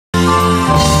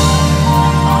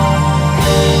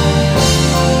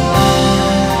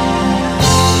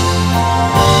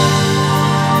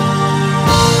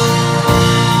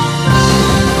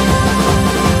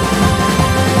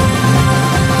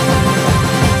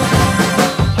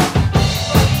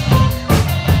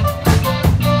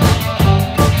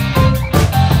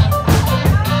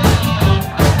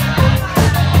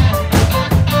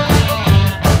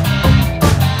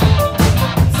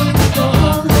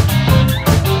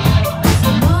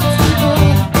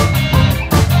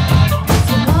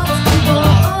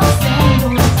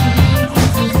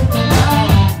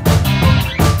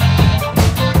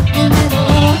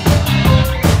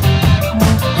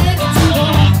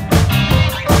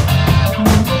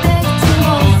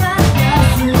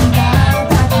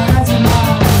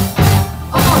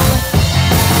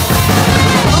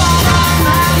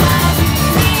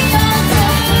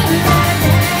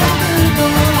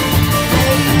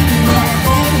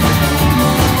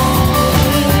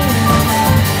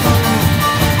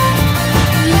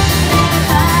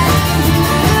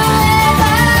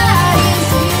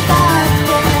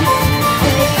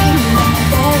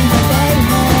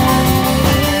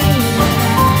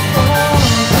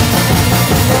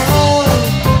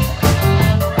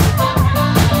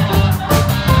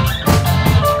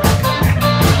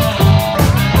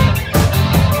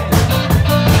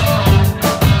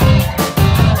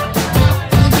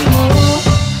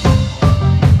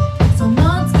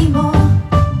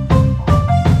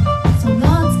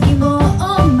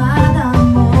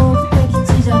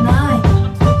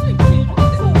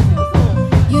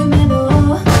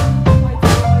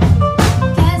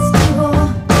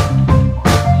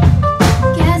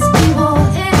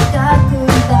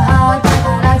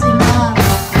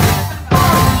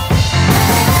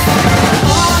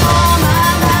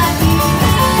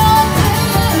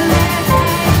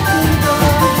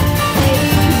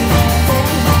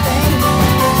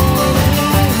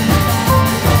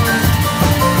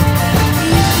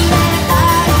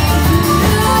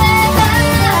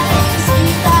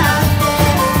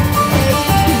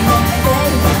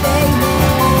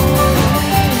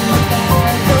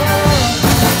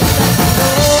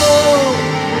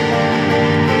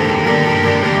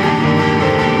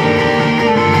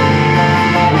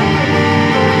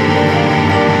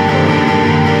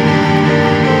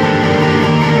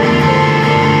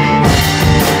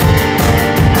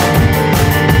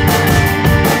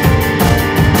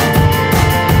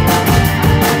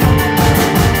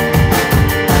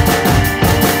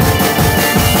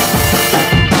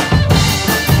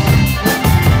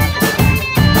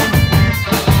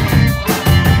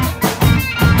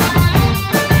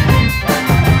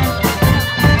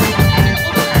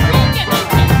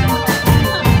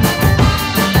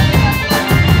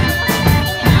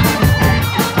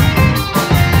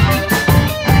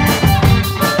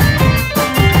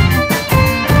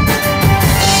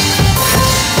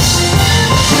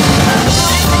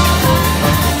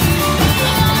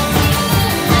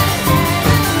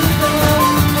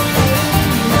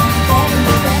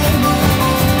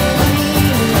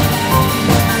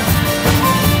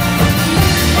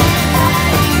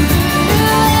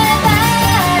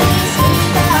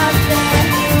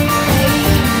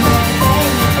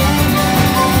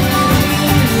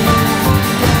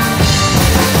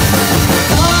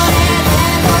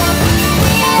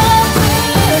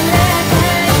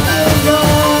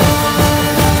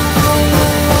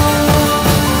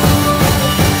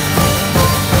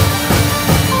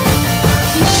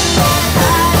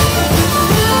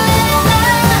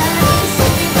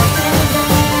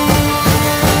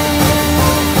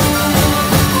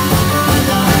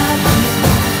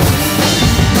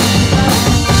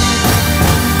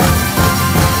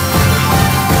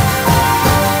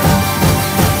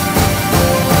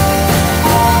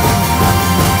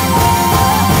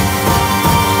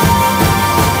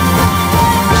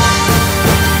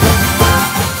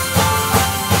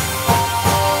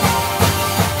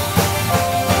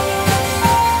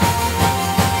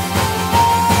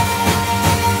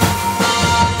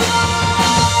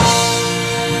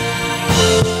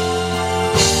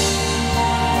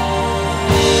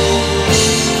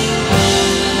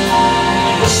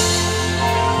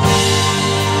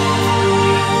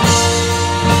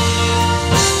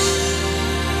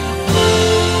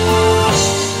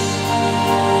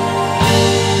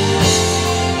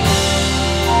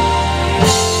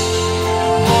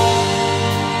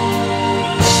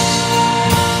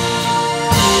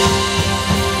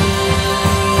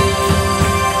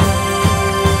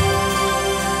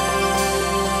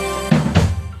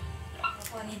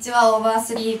はオーバー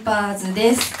スリーパーズ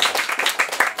です。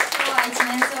今日は1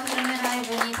年生お披露目ライ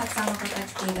ブにたくさんの方来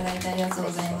ていただいてありがとうご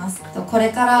ざいます。こ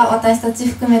れから私たち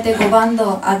含めて5バン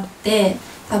ドあって、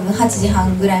多分8時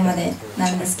半ぐらいまで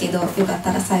なんですけど、よかっ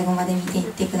たら最後まで見ていっ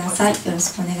てください。よろ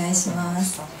しくお願いしま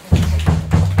す。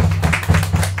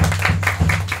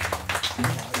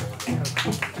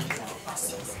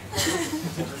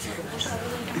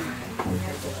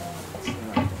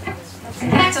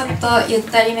ちょっとゆっ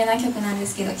たりめな曲なんで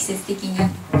すけど、季節的に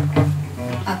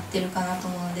合ってるかなと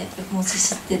思うので、もし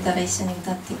知ってたら一緒に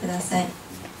歌ってください。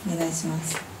お願いしま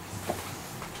す。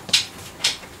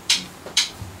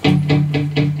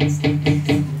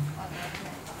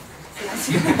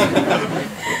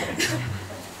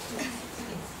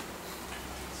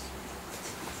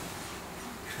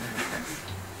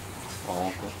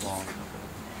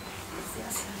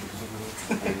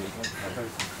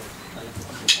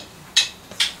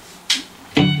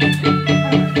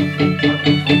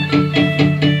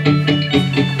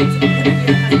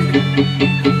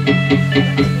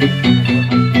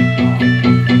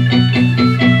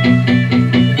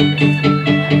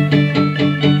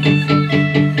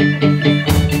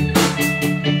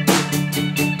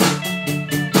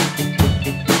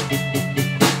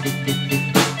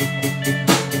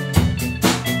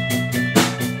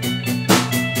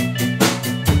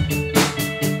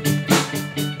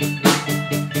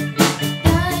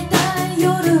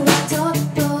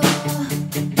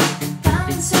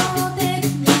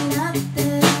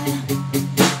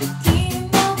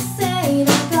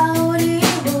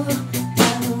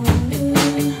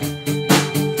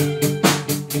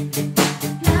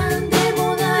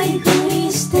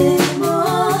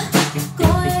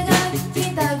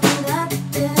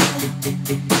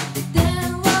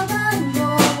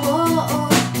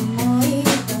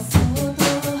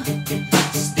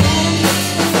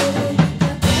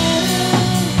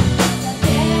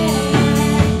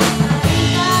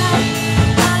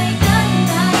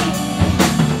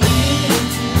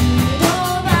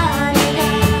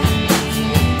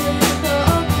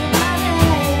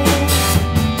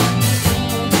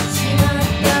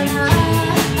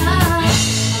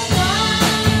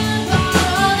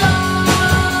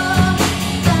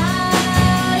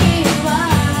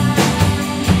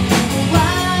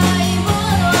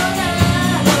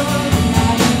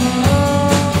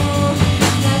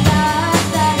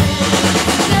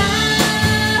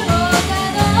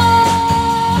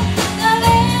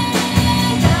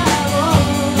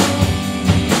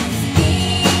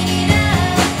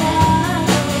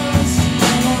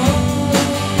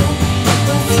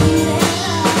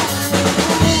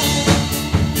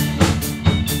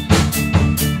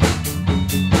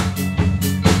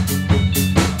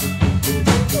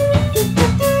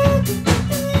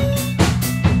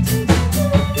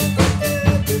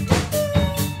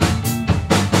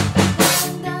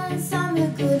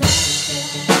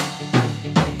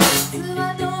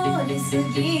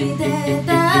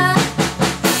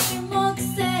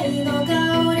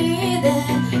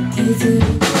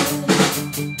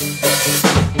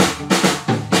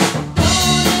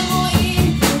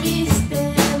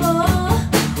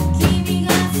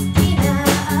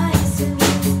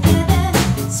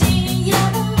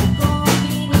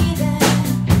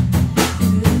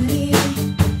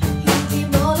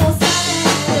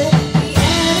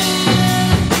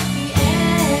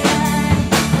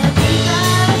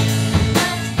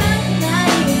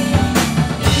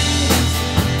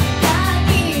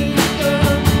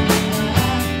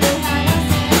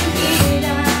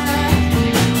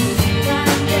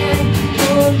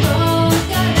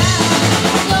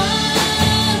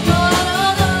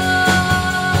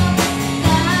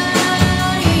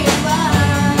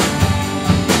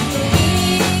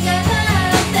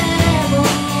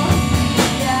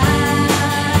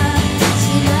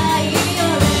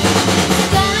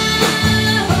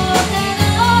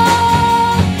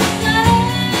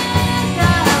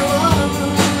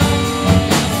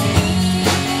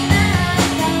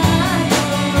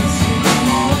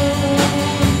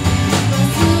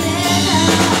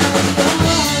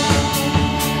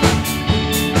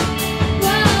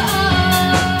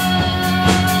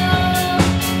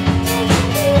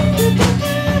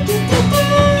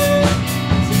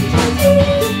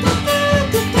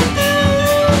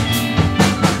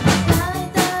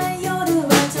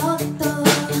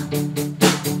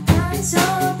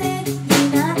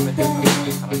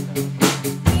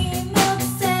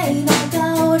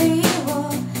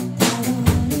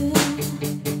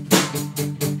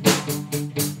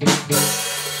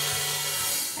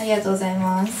ありがとうござい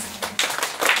ます。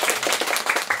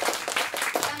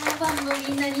バンド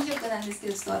みんな2曲なんですけ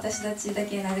ど、ちょっと私たちだ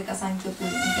けなぜか3曲み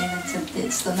たいになっちゃって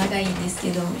ちょっと長いんです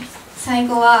けど、最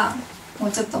後はも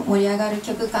うちょっと盛り上がる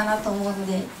曲かなと思うの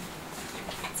で、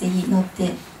ぜひ乗って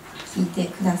聴いて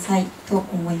くださいと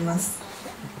思います。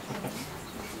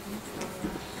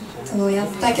やっ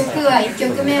た曲は1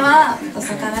曲目は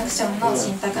サカナクションの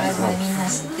新宝島でみんな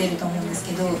知ってると思うんです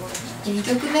けど、2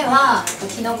曲目は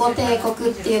きのこ帝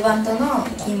国っていうバンドの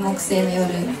金木犀の夜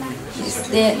です。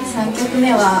で3曲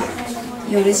目は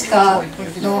ヨルシカ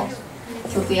の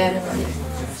曲やるので、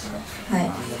はい。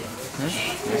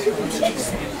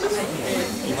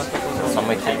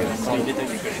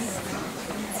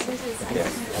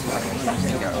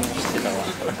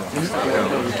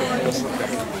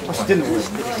知ってんの？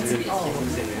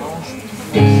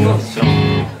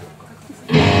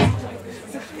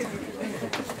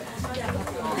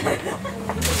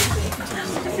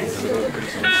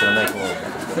知らない子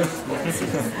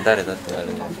誰だってあれ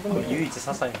ね、唯一些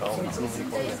細な顔を見つめてい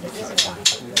こ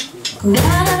うね。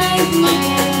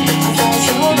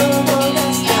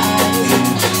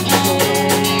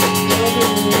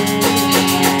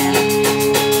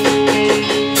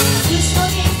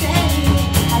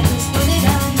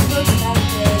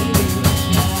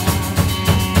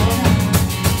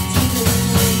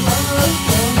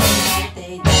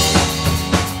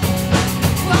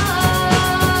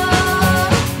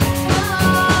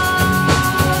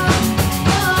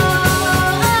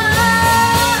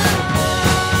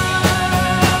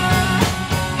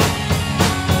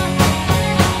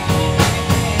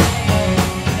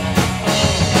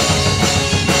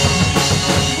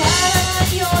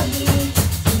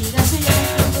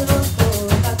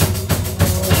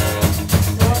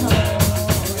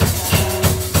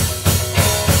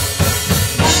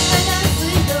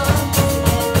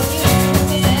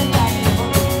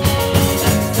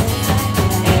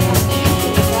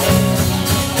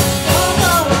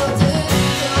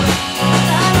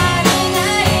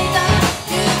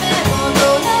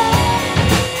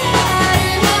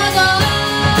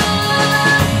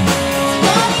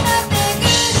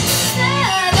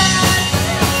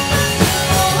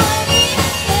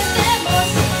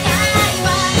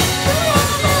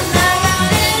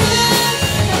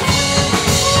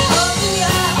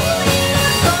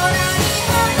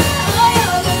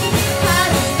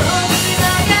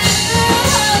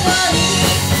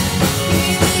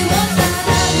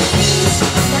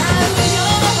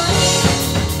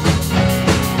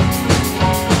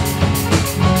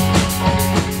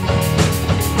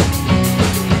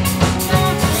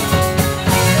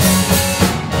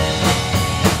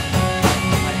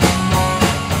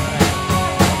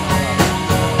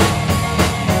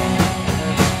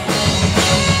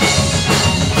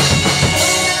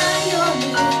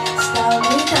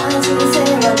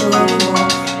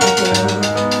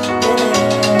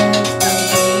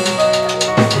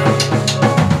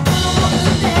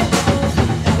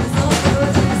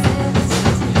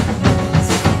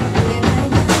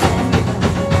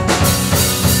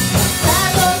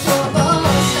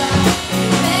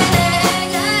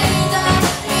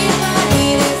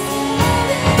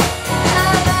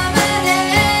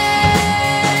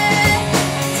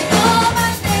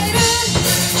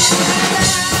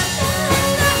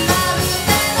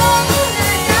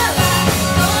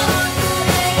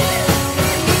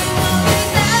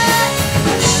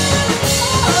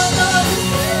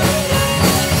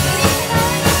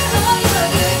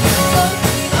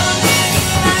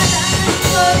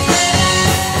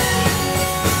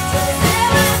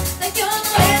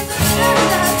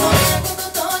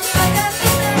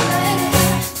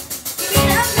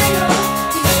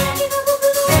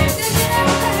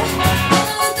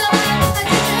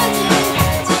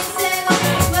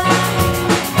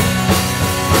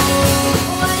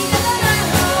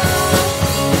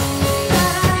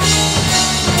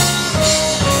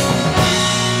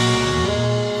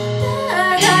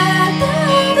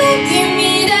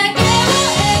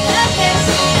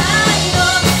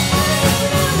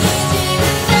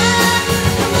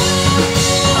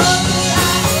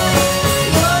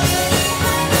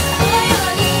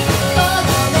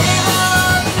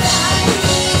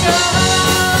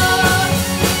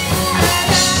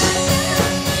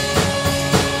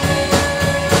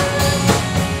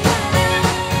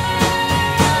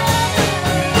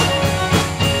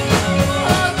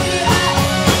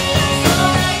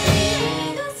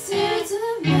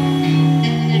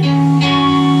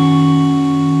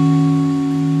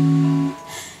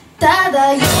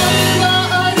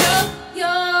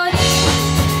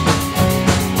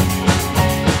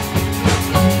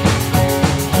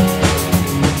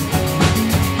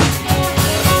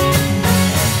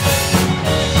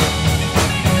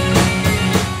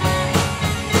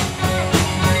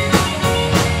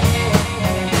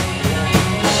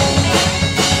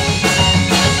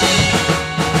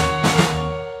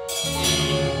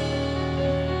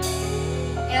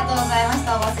がとうございまし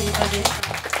た。オーバースリーパーで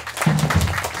した。